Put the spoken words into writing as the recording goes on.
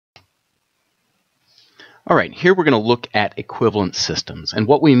All right, here we're going to look at equivalent systems. And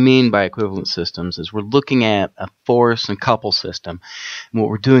what we mean by equivalent systems is we're looking at a force and couple system. And what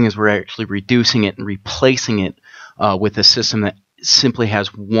we're doing is we're actually reducing it and replacing it with a system that simply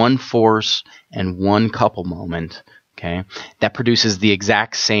has one force and one couple moment, okay, that produces the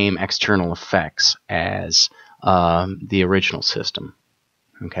exact same external effects as the original system.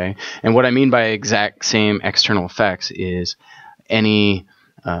 Okay, and what I mean by exact same external effects is any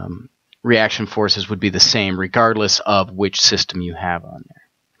reaction forces would be the same regardless of which system you have on there.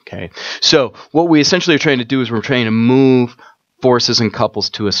 Okay, so what we essentially are trying to do is we're trying to move forces and couples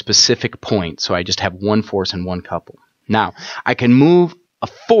to a specific point. So I just have one force and one couple. Now, I can move a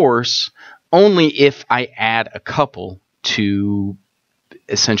force only if I add a couple to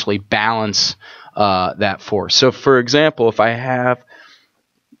essentially balance that force. So for example, if I have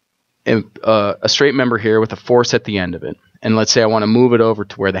a straight member here with a force at the end of it, and let's say I want to move it over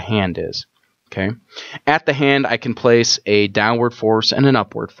to where the hand is. Okay, at the hand I can place a downward force and an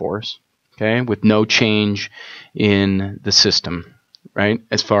upward force, okay, with no change in the system, right?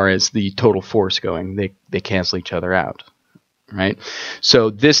 As far as the total force going, they cancel each other out, right?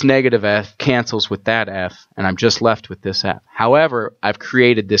 So this negative F cancels with that F, and I'm just left with this F. However, I've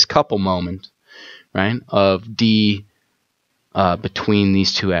created this couple moment, right, of D between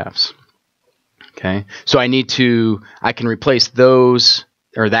these two F's. Okay, so I can replace those,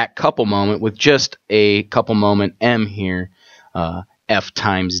 or that couple moment, with just a couple moment M here, F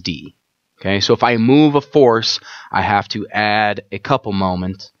times D. Okay, so if I move a force, I have to add a couple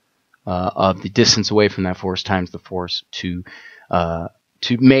moment of the distance away from that force times the force to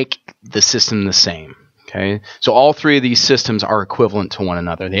make the system the same. Okay, so all three of these systems are equivalent to one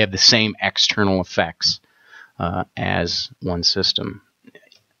another. They have the same external effects as one system.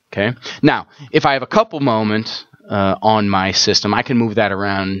 Okay. Now, if I have a couple moment on my system, I can move that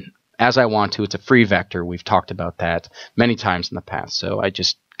around as I want to. It's a free vector. We've talked about that many times in the past. So I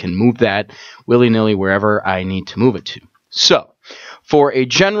just can move that willy-nilly wherever I need to move it to. So for a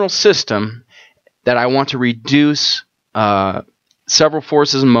general system that I want to reduce several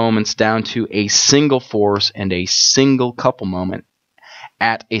forces and moments down to a single force and a single couple moment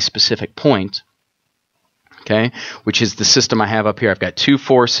at a specific point, okay, which is the system I have up here. I've got two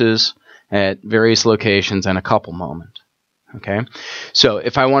forces at various locations and a couple moment. Okay, so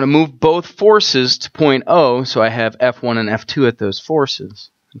if I want to move both forces to point O, so I have F1 and F2 at those forces,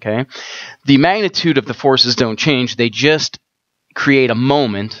 okay, the magnitude of the forces don't change. They just create a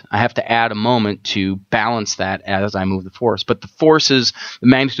moment. I have to add a moment to balance that as I move the force. But the forces, the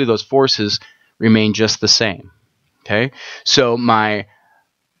magnitude of those forces remain just the same. Okay, so my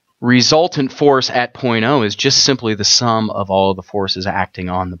resultant force at point O is just simply the sum of all of the forces acting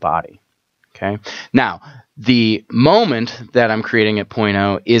on the body. Okay. Now, the moment that I'm creating at point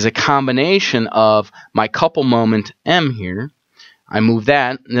O is a combination of my couple moment M here. I move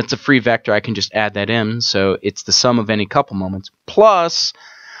that, and that's a free vector. I can just add that in. So it's the sum of any couple moments plus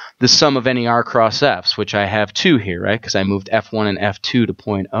the sum of any R cross Fs, which I have two here, right? Because I moved F1 and F2 to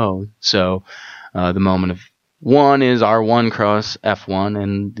point O. So the moment of 1 is R1 cross F1,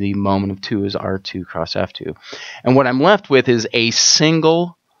 and the moment of 2 is R2 cross F2. And what I'm left with is a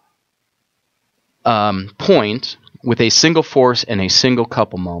single point with a single force and a single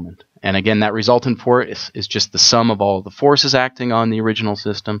couple moment. And again, that resultant force is just the sum of all the forces acting on the original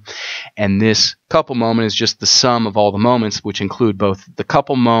system. And this couple moment is just the sum of all the moments, which include both the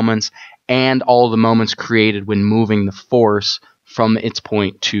couple moments and all the moments created when moving the force from its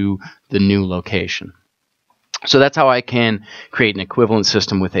point to the new location. So that's how I can create an equivalent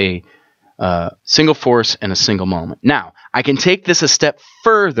system with a single force and a single moment. Now, I can take this a step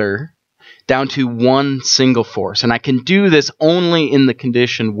further down to one single force, and I can do this only in the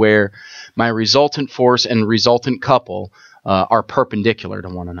condition where my resultant force and resultant couple are perpendicular to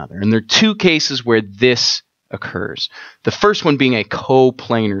one another. And there are two cases where this occurs. The first one being a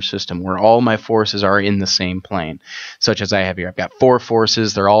coplanar system, where all my forces are in the same plane, such as I have here. I've got four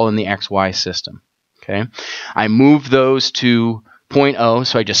forces. They're all in the XY system. Okay, I move those to point O,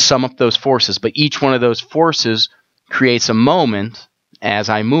 so I just sum up those forces, but each one of those forces creates a moment as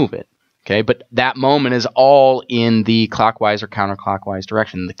I move it. Okay, but that moment is all in the clockwise or counterclockwise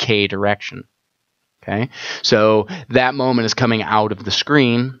direction, the K direction. Okay, so that moment is coming out of the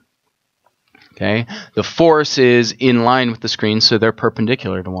screen. Okay, the force is in line with the screen, so they're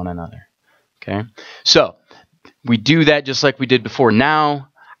perpendicular to one another. Okay, so we do that just like we did before. Now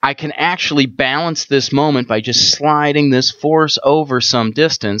I can actually balance this moment by just sliding this force over some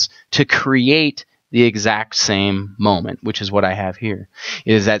distance to create the exact same moment, which is what I have here.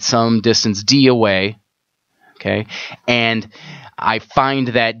 It is at some distance D away, okay? And I find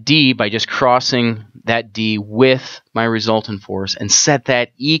that D by just crossing that D with my resultant force and set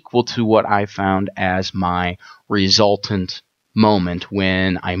that equal to what I found as my resultant moment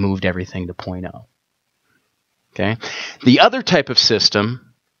when I moved everything to point O. Okay? The other type of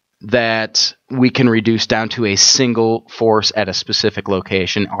system that we can reduce down to a single force at a specific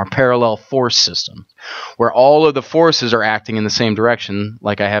location are parallel force systems, where all of the forces are acting in the same direction,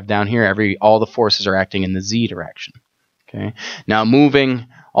 like I have down here. All the forces are acting in the Z direction. Okay. Now, moving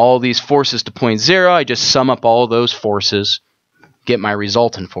all these forces to point 0, I just sum up all those forces, get my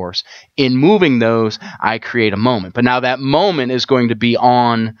resultant force. In moving those, I create a moment. But now that moment is going to be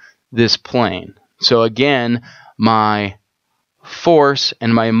on this plane. So again, my force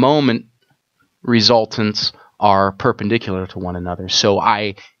and my moment resultants are perpendicular to one another. So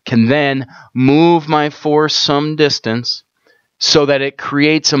I can then move my force some distance so that it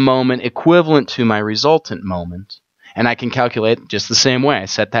creates a moment equivalent to my resultant moment. And I can calculate just the same way. I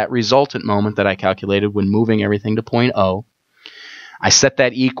set that resultant moment that I calculated when moving everything to point O. I set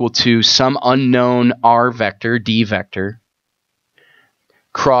that equal to some unknown R vector, D vector,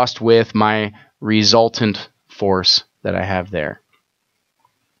 crossed with my resultant force that I have there.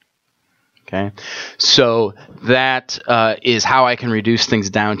 Okay, so that is how I can reduce things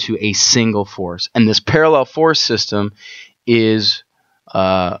down to a single force. And this parallel force system is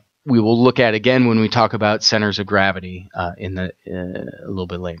we will look at again when we talk about centers of gravity a little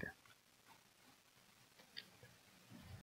bit later.